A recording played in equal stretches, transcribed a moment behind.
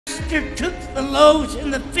master took the loaves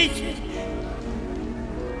and the fishes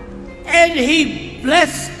and he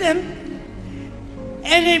blessed them,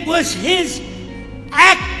 and it was his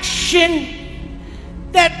action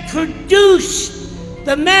that produced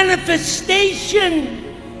the manifestation.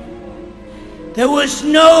 There was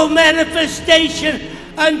no manifestation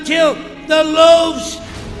until the loaves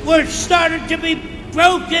were started to be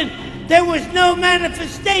broken. There was no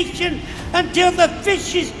manifestation until the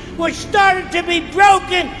fishes were started to be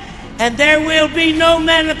broken. And there will be no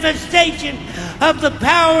manifestation of the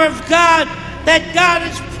power of God that God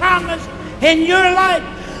has promised in your life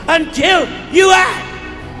until you act.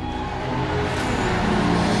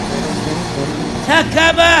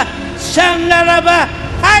 Takaba Sandaraba.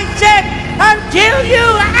 I said until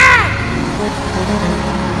you act.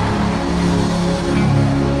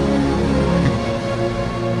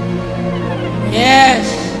 Yes,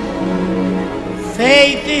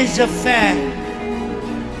 faith is a fact.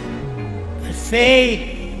 Faith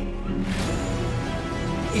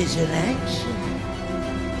is an action.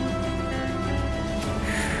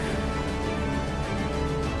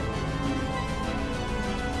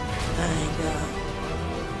 My God.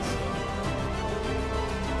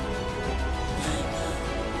 My God.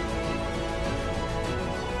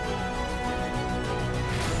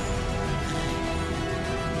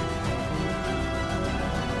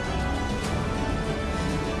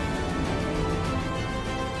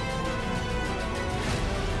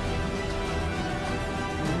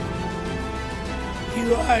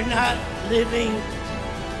 You are not living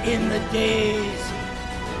in the days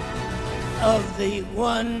of the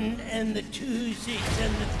one and the twosies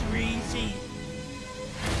and the threesies.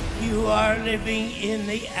 You are living in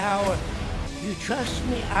the hour. You trust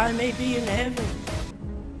me, I may be in heaven.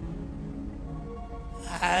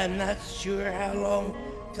 I'm not sure how long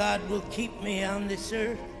God will keep me on this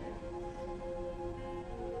earth.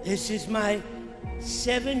 This is my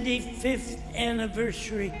 75th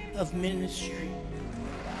anniversary of ministry.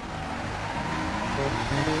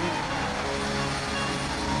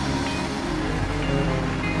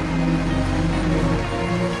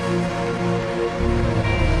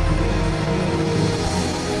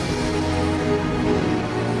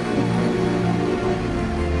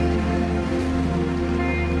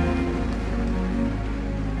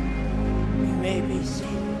 You may be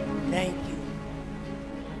seated. Thank you.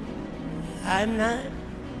 I'm not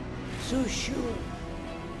so sure.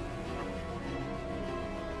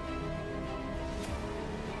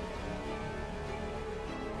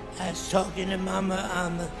 I was talking to Mama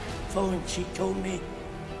on the phone. She told me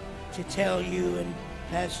to tell you and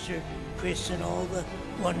Pastor Chris and all the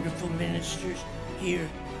wonderful ministers here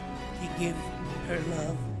to give her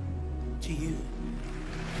love to you.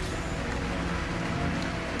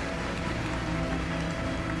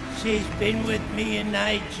 She's been with me in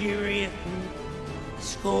Nigeria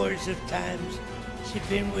scores of times. She's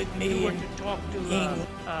been with me you were in to talk to England.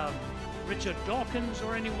 Richard Dawkins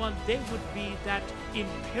or anyone, they would be that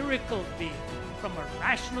empirical being, from a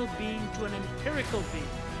rational being to an empirical being.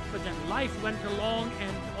 But then life went along,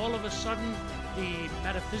 and all of a sudden the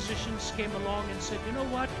metaphysicians came along and said, you know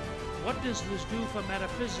what does this do for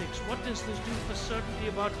metaphysics? What does this do for certainty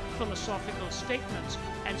about philosophical statements?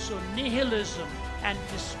 And so nihilism and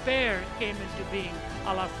despair came into being,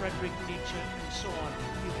 a la Friedrich Nietzsche and so on.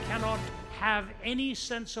 You cannot have any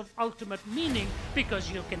sense of ultimate meaning because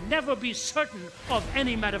you can never be certain of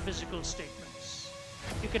any metaphysical statements.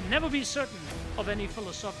 You can never be certain of any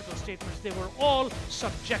philosophical statements. They were all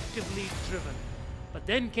subjectively driven. But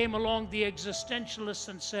then came along the existentialists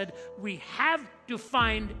and said, we have to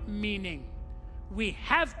find meaning. We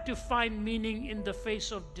have to find meaning in the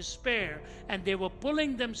face of despair. And they were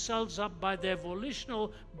pulling themselves up by their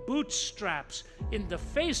volitional bootstraps. In the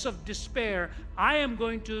face of despair, I am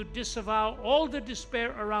going to disavow all the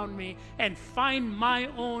despair around me and find my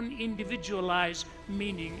own individualized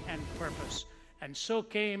meaning and purpose. And so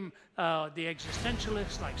came the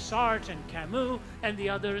existentialists like Sartre and Camus and the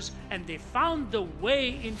others, and they found the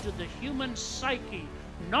way into the human psyche,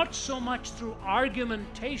 not so much through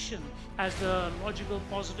argumentation as the logical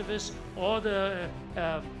positivists or the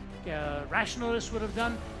rationalists would have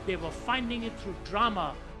done. They were finding it through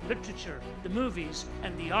drama, literature, the movies,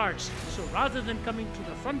 and the arts. So rather than coming through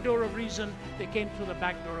the front door of reason, they came through the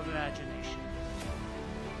back door of imagination.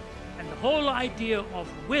 And the whole idea of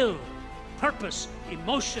will, purpose,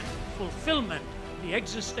 emotion, fulfillment, the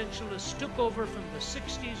existentialists took over from the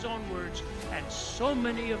 60s onwards, and so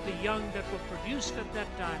many of the young that were produced at that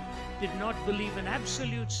time did not believe in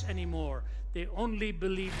absolutes anymore. They only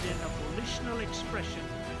believed in a volitional expression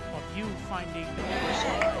of you finding the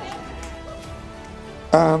personalized.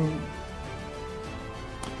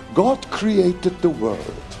 God created the world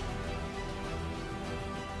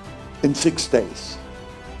in 6 days.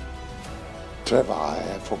 Trevor, I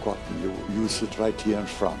have forgotten, you use it right here in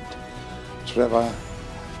front. Trevor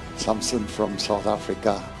Samson from South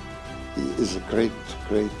Africa. He is a great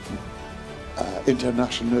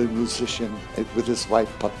international musician with his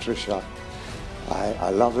wife Patricia. I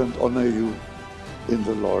love and honor you in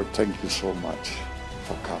the Lord. Thank you so much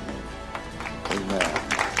for coming. Amen.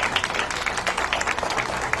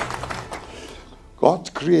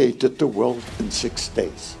 God created the world in 6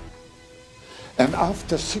 days. And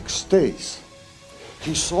after 6 days,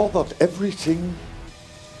 he saw that everything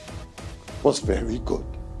was very good.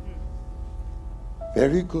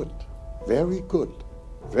 Very good, very good,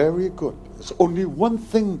 very good. There's only one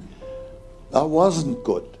thing that wasn't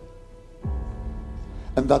good.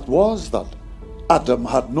 And that was that Adam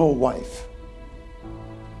had no wife.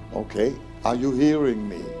 Okay, are you hearing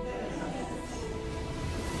me?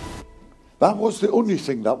 That was the only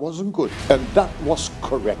thing that wasn't good. And that was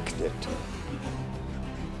corrected.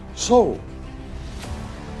 So,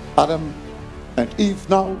 Adam and Eve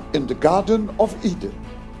now in the Garden of Eden,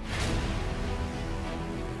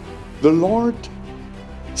 the Lord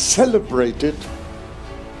celebrated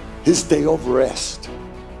his day of rest,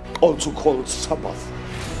 also called Sabbath.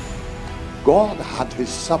 God had his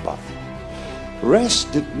Sabbath.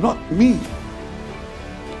 Rest did not mean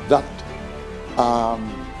that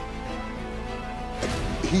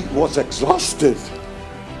he was exhausted.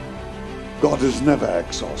 God is never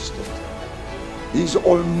exhausted. He's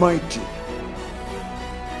almighty.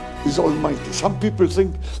 He's almighty. Some people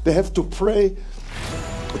think they have to pray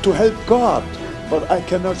to help God, but I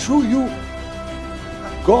can assure you,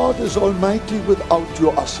 God is almighty without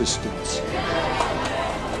your assistance.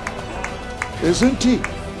 Isn't he?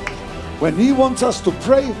 When he wants us to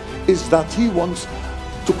pray, is that he wants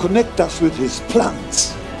to connect us with his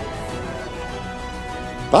plans.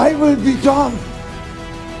 Thy will be done.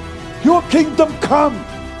 Your kingdom come.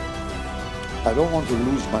 I don't want to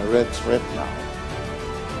lose my red thread now.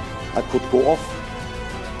 I could go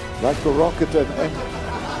off like a rocket at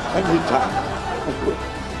any time.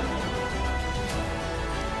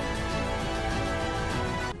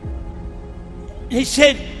 He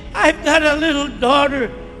said, I've got a little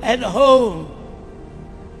daughter at home.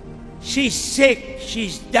 She's sick,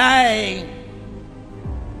 she's dying,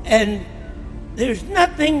 and there's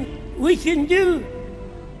nothing we can do.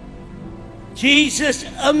 Jesus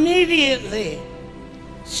immediately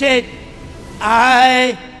said,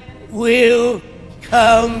 I will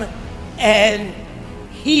come and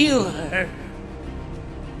heal her.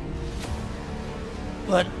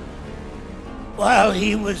 But while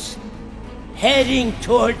he was heading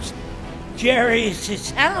towards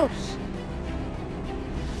Jairus' house,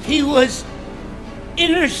 he was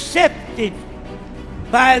intercepted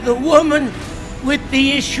by the woman with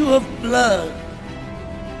the issue of blood.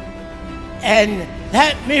 And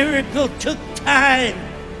that miracle took time.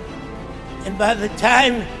 And by the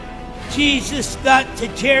time Jesus got to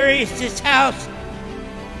Jairus' house,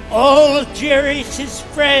 all of Jairus'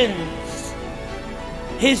 friends,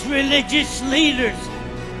 his religious leaders,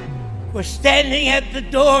 were standing at the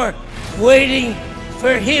door waiting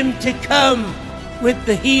for him to come with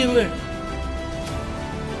the healer.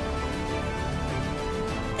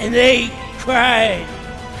 And they cried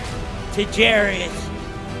to Jairus,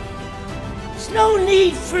 there's no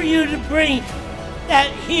need for you to bring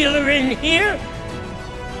that healer in here,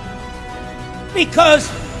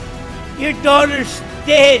 because your daughter's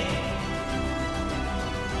dead.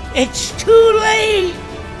 It's too late.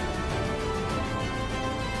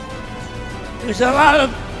 There's a lot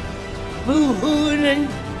of boo-hooing and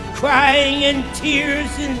crying and tears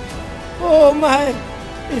and, oh my,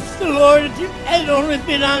 if the Lord had only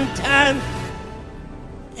been on time.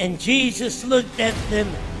 And Jesus looked at them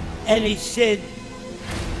and he said,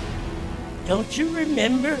 don't you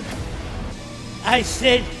remember? I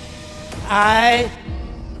said, I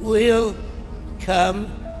will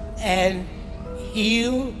come and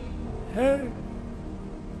heal her.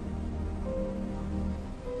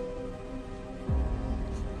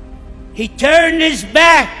 He turned his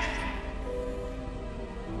back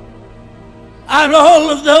on all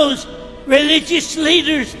of those religious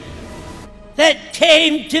leaders that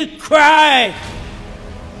came to cry,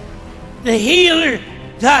 the healer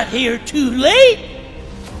got here too late.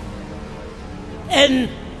 And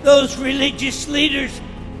those religious leaders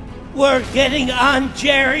were getting on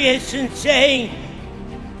Jairus and saying,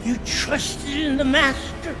 you trusted in the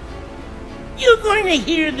Master. You're going to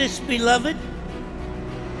hear this, beloved.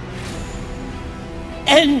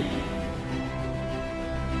 And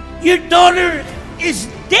your daughter is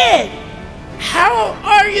dead. How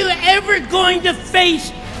are you never going to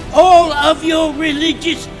face all of your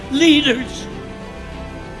religious leaders.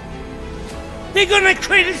 They're going to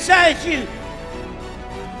criticize you.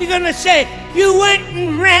 They're going to say, you went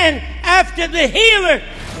and ran after the healer,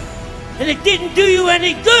 and it didn't do you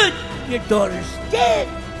any good. Your daughter's dead.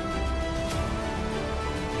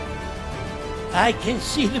 I can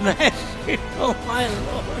see the Master, oh my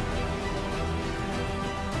Lord,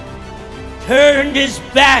 turned his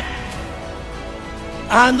back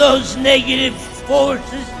on those negative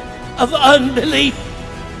forces of unbelief.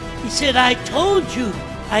 He said, I told you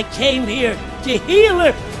I came here to heal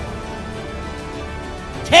her.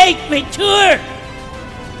 Take me to her.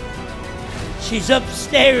 She's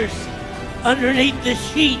upstairs underneath the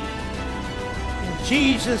sheet. And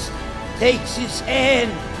Jesus takes his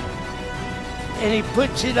hand and he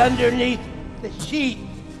puts it underneath the sheet.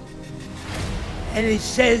 And he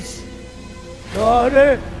says,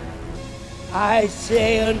 daughter, I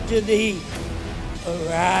say unto thee,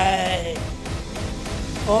 arise.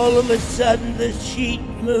 All of a sudden the sheet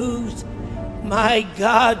moves. My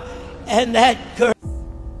God, and that girl.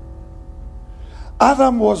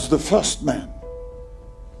 Adam was the first man.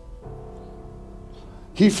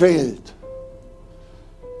 He failed.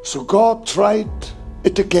 So God tried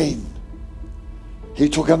it again. He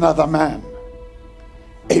took another man,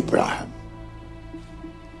 Abraham.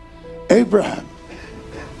 Abraham,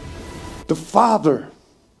 the father,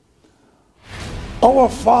 our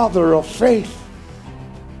father of faith.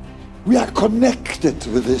 We are connected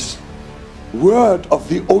with this word of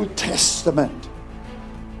the Old Testament.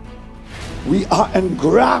 We are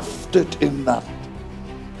engrafted in that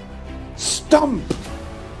stump.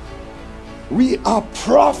 We are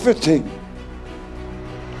profiting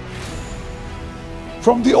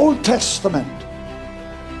from the Old Testament,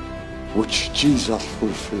 which Jesus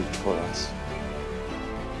fulfilled for us.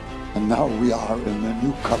 And now we are in the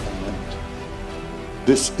new covenant.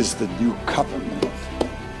 This is the new covenant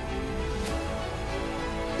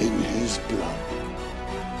in his blood.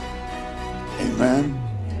 Amen.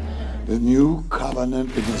 The new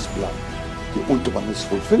covenant in his blood. The old one is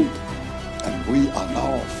fulfilled, and we are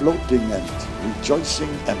now floating and rejoicing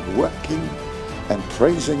and working and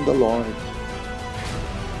praising the Lord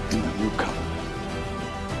in the new covenant.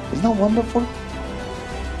 Isn't that wonderful?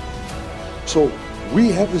 So we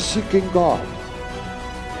have a seeking God.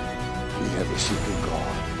 We have a seeking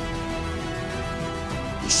God.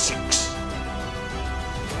 He seeks.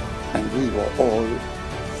 And we were all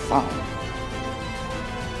found.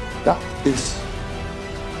 That is,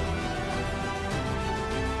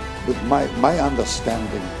 with my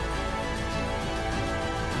understanding,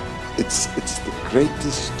 it's the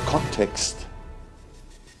greatest context.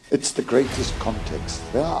 It's the greatest context.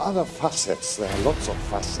 There are other facets. There are lots of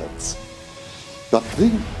facets. But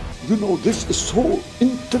then, you know, this is so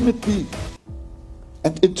intimately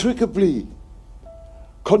and intricately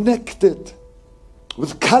connected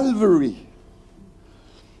with Calvary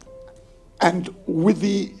and with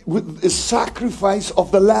the sacrifice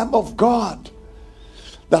of the Lamb of God,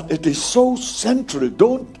 that it is so central.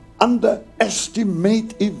 Don't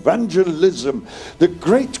underestimate evangelism, the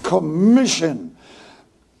Great Commission.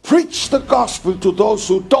 Preach the gospel to those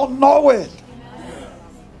who don't know it.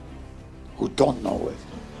 Who don't know it.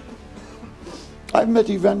 I've met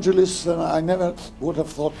evangelists and I never would have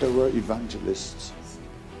thought they were evangelists.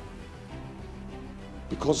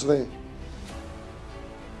 Because they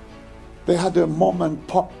had a mom and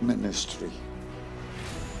pop ministry.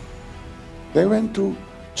 They went to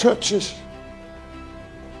churches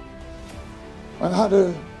and had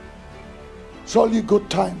a jolly good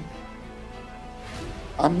time.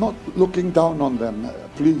 I'm not looking down on them.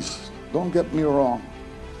 Please, don't get me wrong.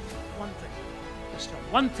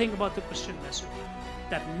 One thing about the Christian message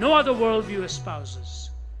that no other worldview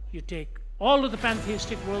espouses. You take all of the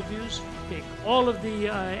pantheistic worldviews, take all of the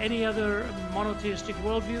any other monotheistic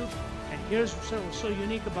worldview, and here's what's so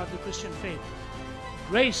unique about the Christian faith.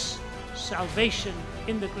 Grace, salvation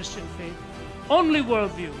in the Christian faith, only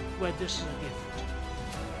worldview where this is a gift.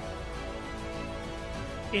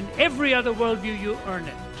 In every other worldview you earn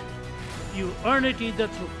it. You earn it either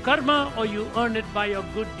through karma or you earn it by your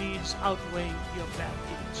good deeds outweighing your bad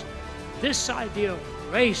deeds. This idea of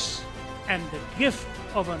grace and the gift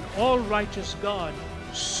of an all-righteous God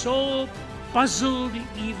so puzzled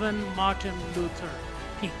even Martin Luther.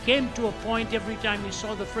 He came to a point every time he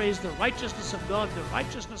saw the phrase, the righteousness of God, the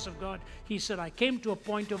righteousness of God, he said, I came to a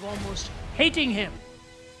point of almost hating him.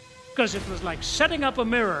 Because it was like setting up a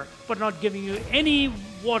mirror but not giving you any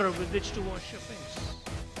water with which to wash your face.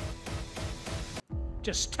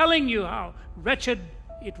 Just telling you how wretched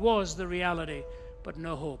it was, the reality, but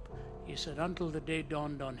no hope. He said, until the day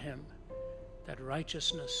dawned on him that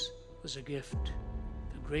righteousness was a gift,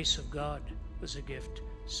 the grace of God was a gift,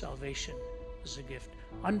 salvation was a gift.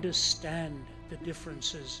 Understand the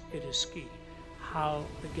differences, it is key. How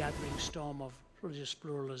the gathering storm of religious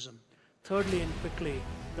pluralism. Thirdly and quickly,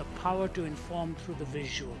 the power to inform through the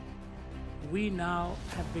visual. We now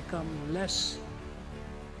have become less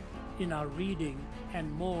in our reading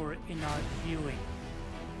and more in our viewing.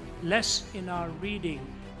 Less in our reading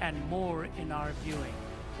and more in our viewing.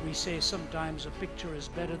 We say sometimes a picture is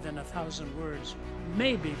better than 1,000 words.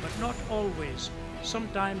 Maybe, but not always.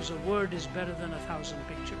 Sometimes a word is better than 1,000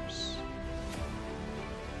 pictures.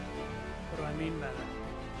 What do I mean by that?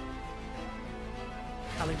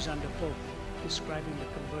 Alexander Pope, describing the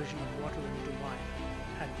conversion of water into wine,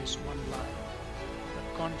 had this one line: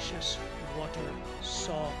 the conscious water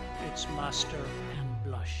saw its master and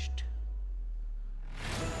blushed.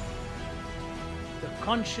 The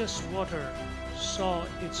conscious water saw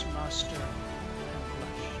its master and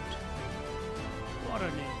blushed. What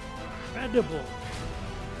an incredible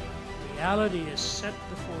reality is set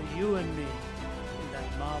before you and me in that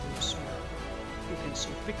marvelous mirror. You can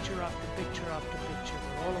see picture after picture after picture,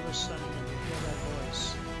 but all of a sudden when you hear that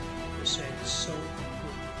voice, you say, it's so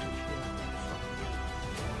good to hear from you.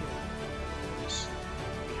 Yes.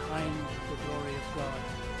 Behind the glory of God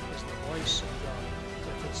is the voice of God,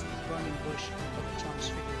 whether it's the burning bush of the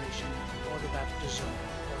transfiguration or the baptism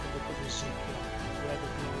or the book of Ezekiel, where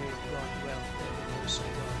the glory of God dwelt, there the voice of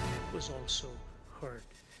God was also heard.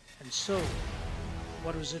 And so,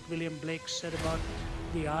 what was it William Blake said about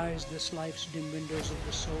the eyes? This life's dim windows of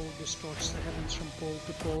the soul distorts the heavens from pole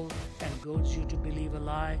to pole and goads you to believe a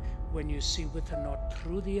lie. When you see with and not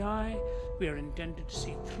through the eye, we are intended to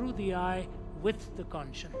see through the eye with the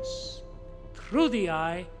conscience. Through the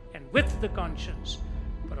eye and with the conscience.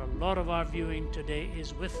 But a lot of our viewing today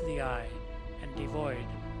is with the eye and devoid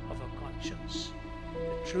of a conscience.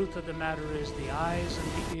 The truth of the matter is the eyes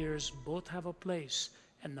and the ears both have a place,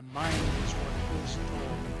 and the mind is what holds it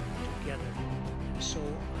all together. And so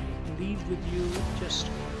I leave with you just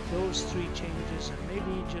those three changes and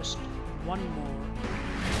maybe just one more.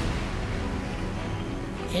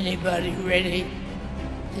 Anybody ready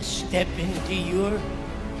to step into your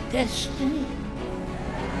destiny?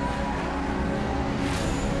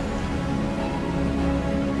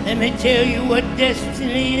 Let me tell you what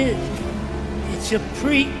destiny is. It's a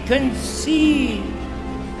preconceived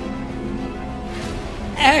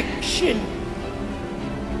action.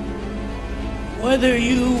 Whether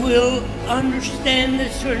you will understand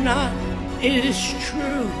this or not, it is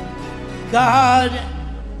true. God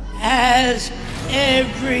has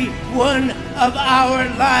every one of our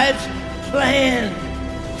lives planned.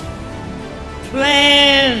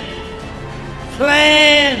 Planned.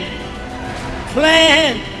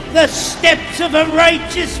 The steps of a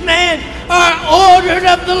righteous man are ordered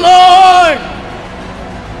of the Lord.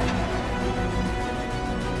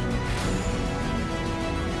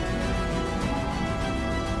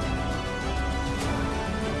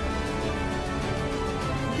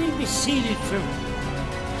 Be seated for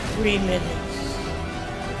 3 minutes.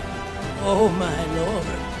 Oh my Lord,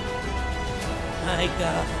 my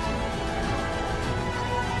God.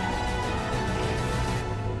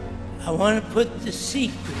 I want to put the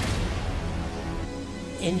secret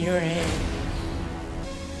in your hands.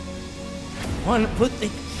 I want to put the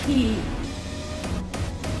key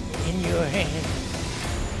in your hands.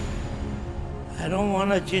 I don't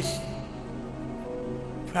want to just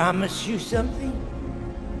promise you something.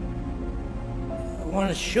 I want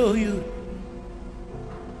to show you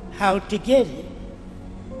how to get it.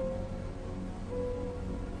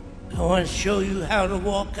 I want to show you how to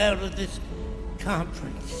walk out of this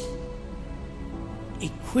conference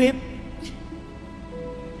equipped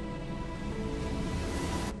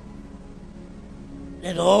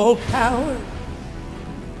that all power,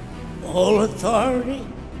 all authority,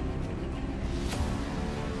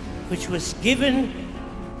 which was given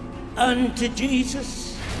unto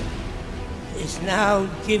Jesus, is now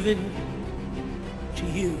given to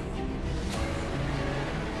you.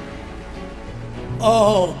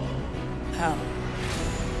 All power,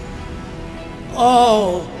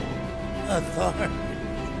 all authority.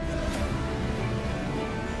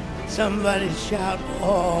 Somebody shout,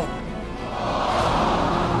 all.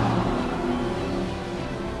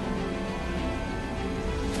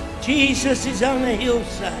 Jesus is on the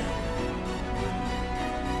hillside.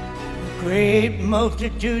 A great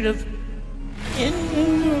multitude of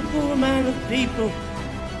innumerable amount of people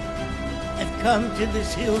have come to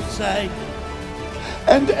this hillside.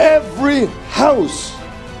 And every house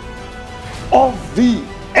of the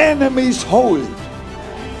enemy's hold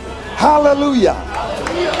Hallelujah.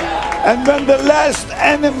 And when the last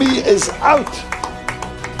enemy is out,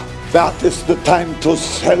 that is the time to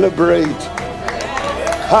celebrate.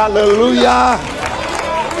 Hallelujah.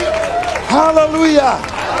 Hallelujah.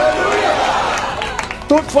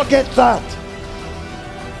 Don't forget that.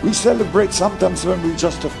 We celebrate sometimes when we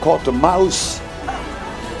just have caught a mouse.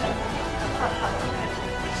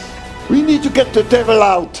 We need to get the devil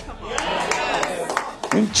out.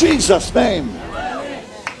 In Jesus' name.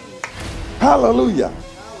 Hallelujah.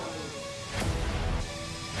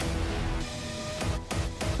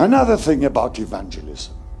 Another thing about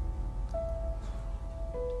evangelism.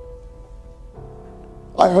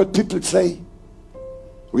 I heard people say,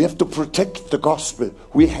 we have to protect the gospel.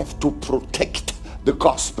 We have to protect the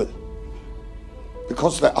gospel.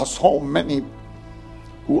 Because there are so many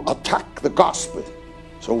who attack the gospel.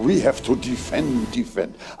 So we have to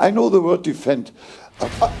defend. I know the word defend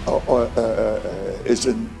is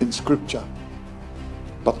in scripture,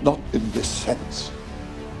 but not in this sense.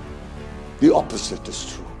 The opposite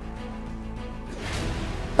is true.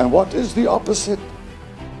 And what is the opposite?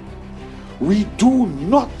 We do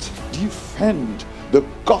not defend the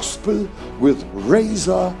gospel with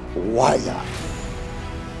razor wire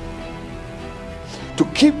to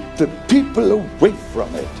keep the people away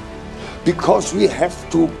from it, because we have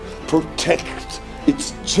to protect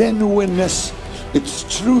its genuineness, its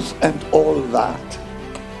truth, and all that.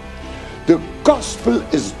 The gospel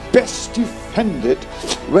is best defended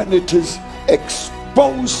when it is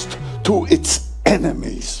exposed to its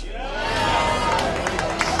enemies.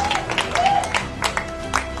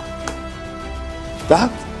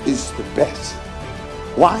 That is the best.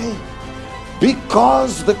 Why?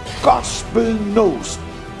 Because the gospel knows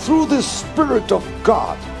through the Spirit of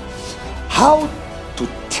God how to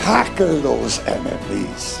tackle those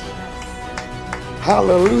enemies.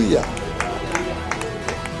 Hallelujah.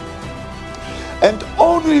 And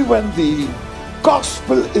only when the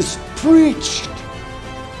gospel is preached,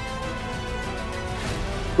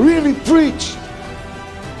 really preached,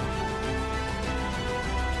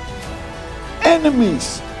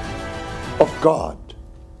 enemies of God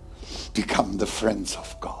become the friends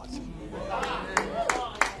of God.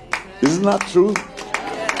 Isn't that true?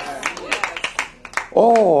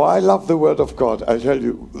 Oh, I love the Word of God. I tell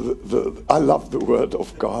you, I love the Word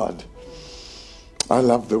of God. I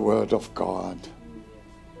love the Word of God.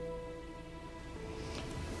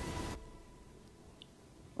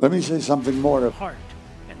 Let me say something more. Heart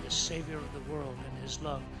and the Savior of the world and His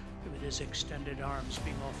love with His extended arms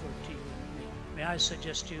being offered to you and me. May I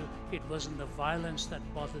suggest to you, it wasn't the violence that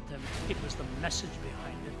bothered them, it was the message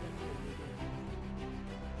behind it that really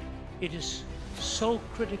did. It is so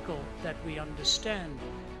critical that we understand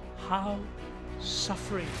how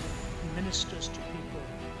suffering ministers to people,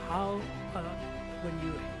 how when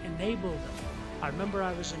you enable them. I remember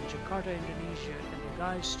I was in Jakarta, Indonesia, and the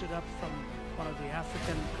guy stood up from one of the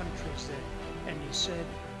African countries there, and he said,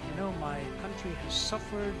 you know, my country has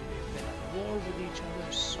suffered, we've been at war with each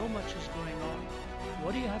other, so much is going on.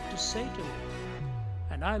 What do you have to say to me?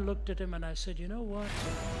 And I looked at him and I said, you know what?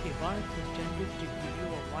 If I pretended to give you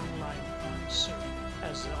a one-line answer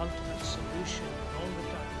as the ultimate solution all the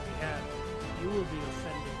time we have, you will be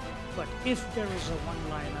offended. But if there is a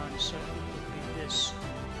one-line answer, it would be this: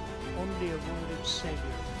 only a wounded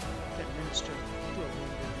Savior can minister to a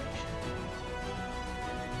wounded nation.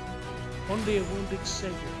 Only a wounded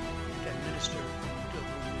Savior can minister to a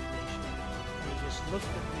wounded nation. And he just looked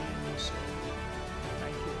at me and he said,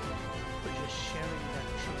 thank you for just sharing that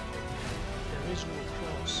truth. There is no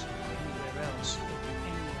cross anywhere else in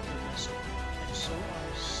any other vessel. And so I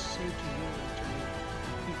say to you and to me,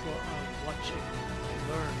 people are watching to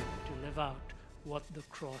learn to live out what the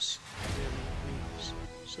cross really means.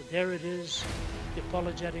 So there it is, the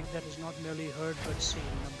apologetic that is not merely heard but seen.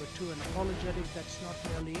 Number two, an apologetic that's not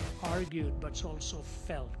merely argued but also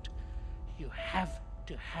felt. You have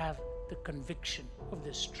to have the conviction of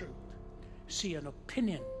this truth. See, an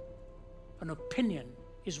opinion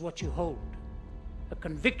is what you hold. A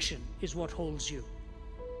conviction is what holds you.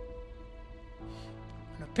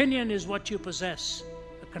 An opinion is what you possess.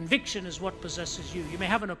 A conviction is what possesses you. You may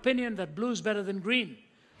have an opinion that blue is better than green.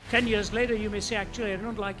 10 years later, you may say, actually, I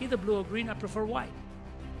don't like either blue or green, I prefer white.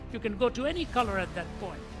 You can go to any color at that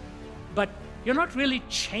point. But you're not really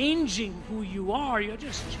changing who you are, you're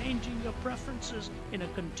just changing your preferences in a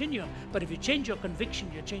continuum. But if you change your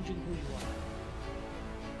conviction, you're changing who you are.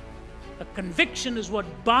 A conviction is what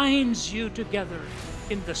binds you together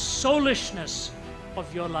in the soulishness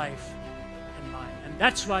of your life and mine. And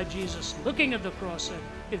that's why Jesus, looking at the cross, said,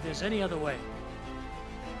 if there's any other way,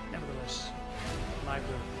 nevertheless, my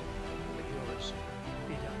will, but yours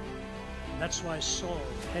be done. That's why Saul,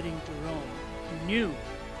 heading to Rome, knew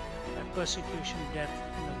that persecution, death,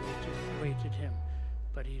 awaited him.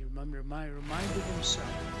 But he reminded himself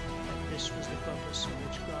that this was the purpose in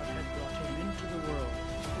which God had brought him into the world,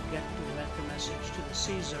 to get to let the message to the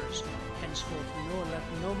Caesars. Henceforth, let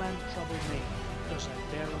no man trouble me, because I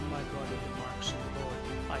bear on my body the marks of the Lord.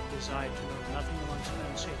 I desire to know nothing amongst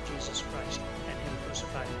men save Jesus Christ and Him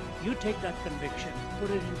crucified. You take that conviction, put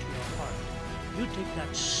it into your heart. You take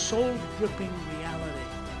that soul-gripping reality,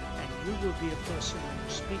 and you will be a person when you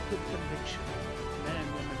speak with conviction. Men and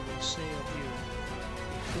women will say of you,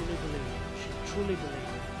 you truly believe, she truly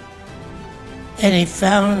believed. And he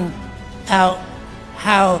found out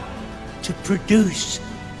how to produce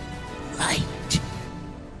light.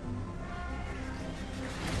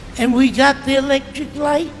 And we got the electric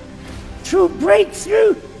light through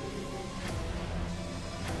breakthrough.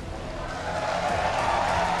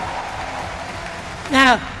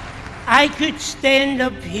 Now, I could stand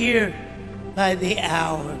up here by the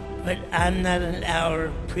hour, but I'm not an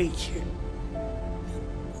hour preacher.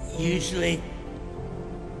 Usually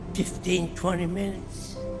 15, 20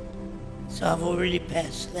 minutes. So I've already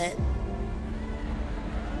passed that.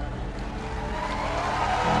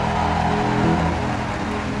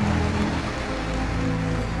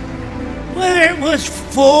 Whether it was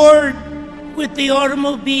Ford with the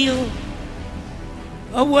automobile,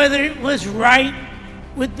 or whether it was Wright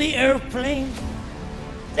with the airplane,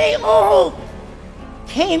 they all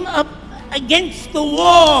came up against the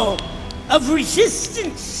wall of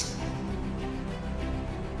resistance.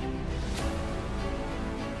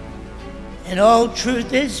 And all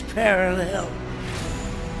truth is parallel.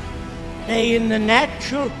 They in the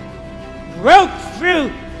natural broke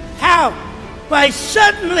through. How? By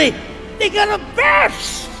suddenly they got a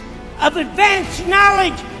burst of advanced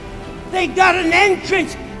knowledge. They got an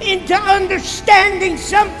entrance into understanding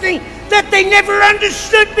something that they never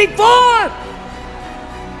understood before.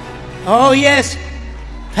 Oh yes,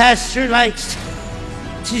 Pastor likes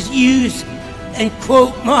to use and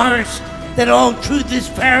quote Morris that all truth is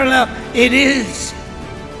parallel. It is,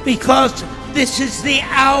 because this is the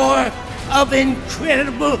hour of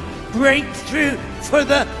incredible breakthrough for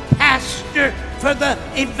the pastor, for the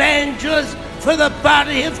evangelist, for the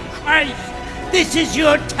body of Christ. This is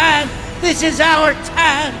your time. This is our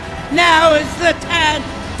time. Now is the time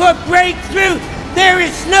for breakthrough. There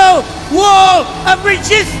is no wall of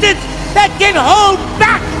resistance that can hold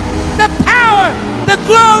back the power, the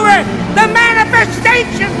glory, the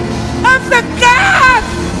manifestation of the God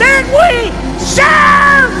that we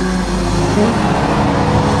serve.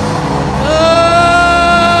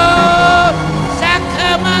 Oh,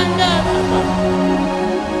 Sakamanda.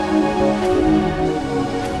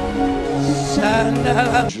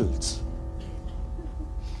 Angels.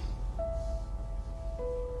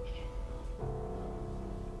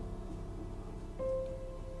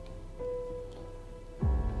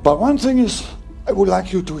 But one thing is, I would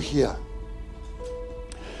like you to hear.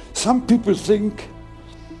 Some people think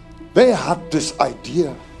they had this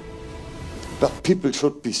idea that people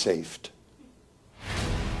should be saved.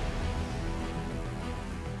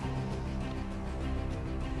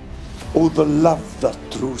 Oh, the love that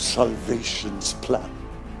drew salvation's plan.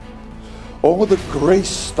 Oh, the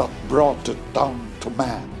grace that brought it down to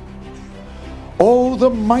man. Oh, the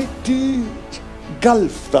mighty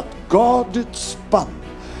gulf that God had spun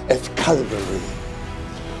at Calvary.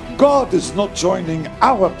 God is not joining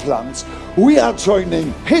our plans, we are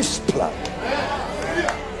joining His plan.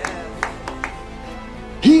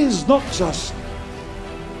 He is not just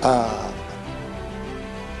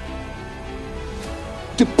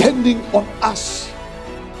depending on us.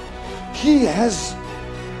 He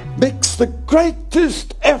makes the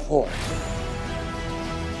greatest effort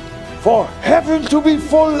for heaven to be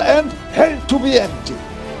full and hell to be empty.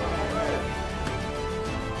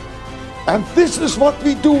 And this is what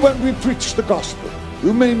we do when we preach the gospel.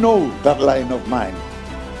 You may know that line of mine.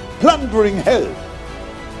 Plundering hell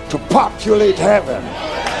to populate heaven.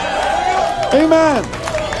 Amen.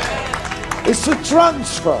 It's a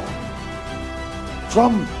transfer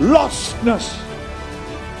from lostness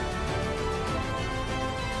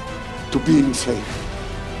to being saved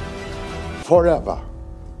forever.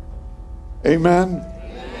 Amen.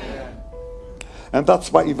 And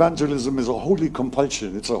that's why evangelism is a holy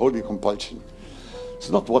compulsion. It's a holy compulsion. It's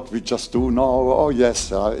not what we just do now. Oh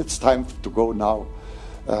yes, it's time to go now.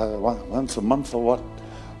 Once a month or what?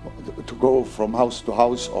 To go from house to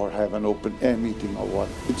house or have an open air meeting or what.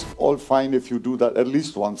 It's all fine if you do that at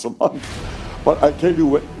least once a month. But I tell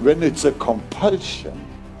you, when it's a compulsion,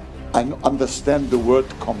 I understand the word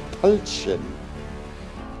compulsion.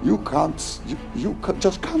 You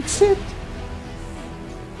just can't sit.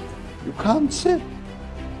 You can't sit.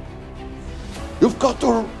 You've got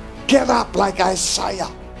to get up like Isaiah.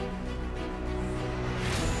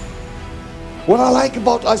 What I like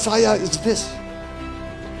about Isaiah is this.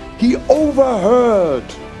 He overheard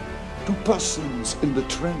two persons in the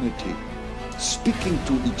Trinity speaking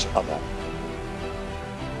to each other.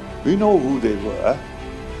 We know who they were.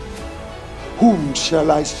 Whom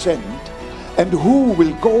shall I send? And who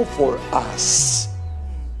will go for us?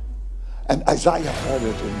 And Isaiah heard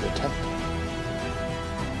it in the temple.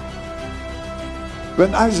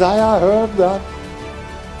 When Isaiah heard that,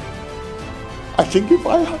 I think if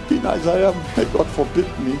I had been Isaiah, may God forbid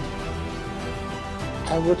me,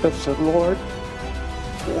 I would have said, Lord,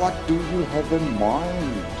 what do you have in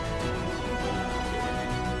mind?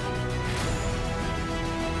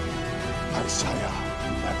 Isaiah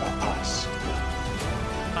never asked.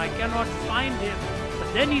 I cannot find him.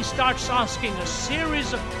 But then he starts asking a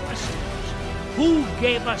series of questions. Who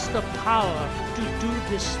gave us the power to do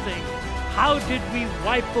this thing? How did we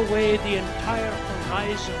wipe away the entire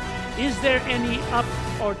horizon? Is there any up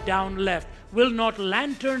or down left? Will not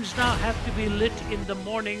lanterns now have to be lit in the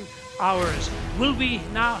morning hours? Will we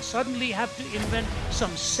now suddenly have to invent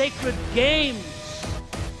some sacred games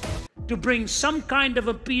to bring some kind of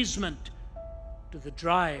appeasement to the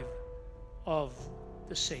drive of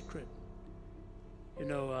the sacred? You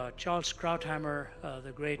know, Charles Krauthammer,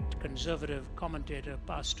 the great conservative commentator,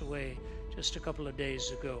 passed away just a couple of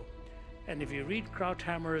days ago. And if you read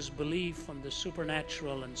Krauthammer's belief on the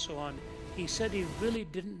supernatural and so on, he said he really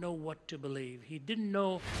didn't know what to believe. He didn't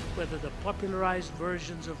know whether the popularized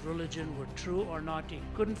versions of religion were true or not. He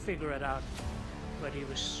couldn't figure it out. But he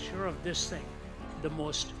was sure of this thing. The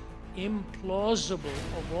most implausible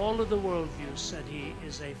of all of the worldviews, said he,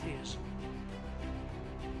 is atheism.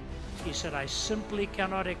 He said, I simply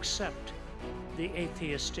cannot accept the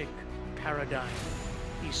atheistic paradigm.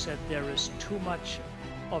 He said, there is too much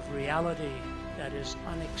of reality that is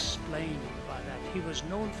unexplained by that. He was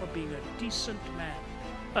known for being a decent man,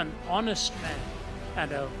 an honest man,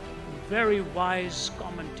 and a very wise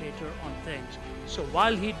commentator on things. So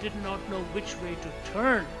while he did not know which way to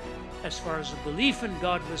turn as far as the belief in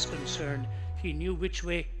God was concerned, he knew which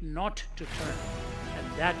way not to turn.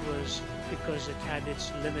 And that was because it had its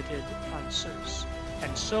limited answers.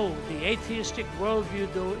 And so the atheistic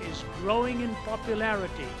worldview, though, is growing in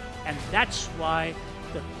popularity. And that's why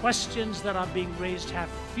the questions that are being raised have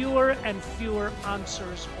fewer and fewer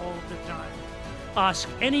answers all the time. Ask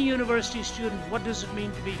any university student, what does it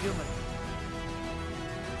mean to be human?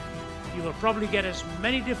 You will probably get as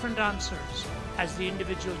many different answers as the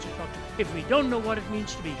individuals you talk to. If we don't know what it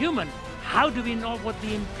means to be human, how do we know what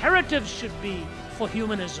the imperatives should be for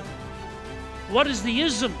humanism? What is the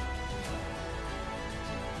ism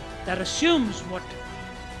that assumes what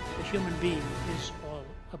the human being is all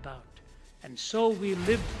about? And so we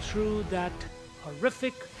lived through that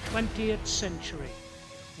horrific 20th century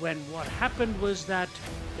when what happened was that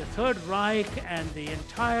the Third Reich and the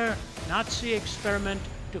entire Nazi experiment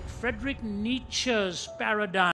took Friedrich Nietzsche's paradigm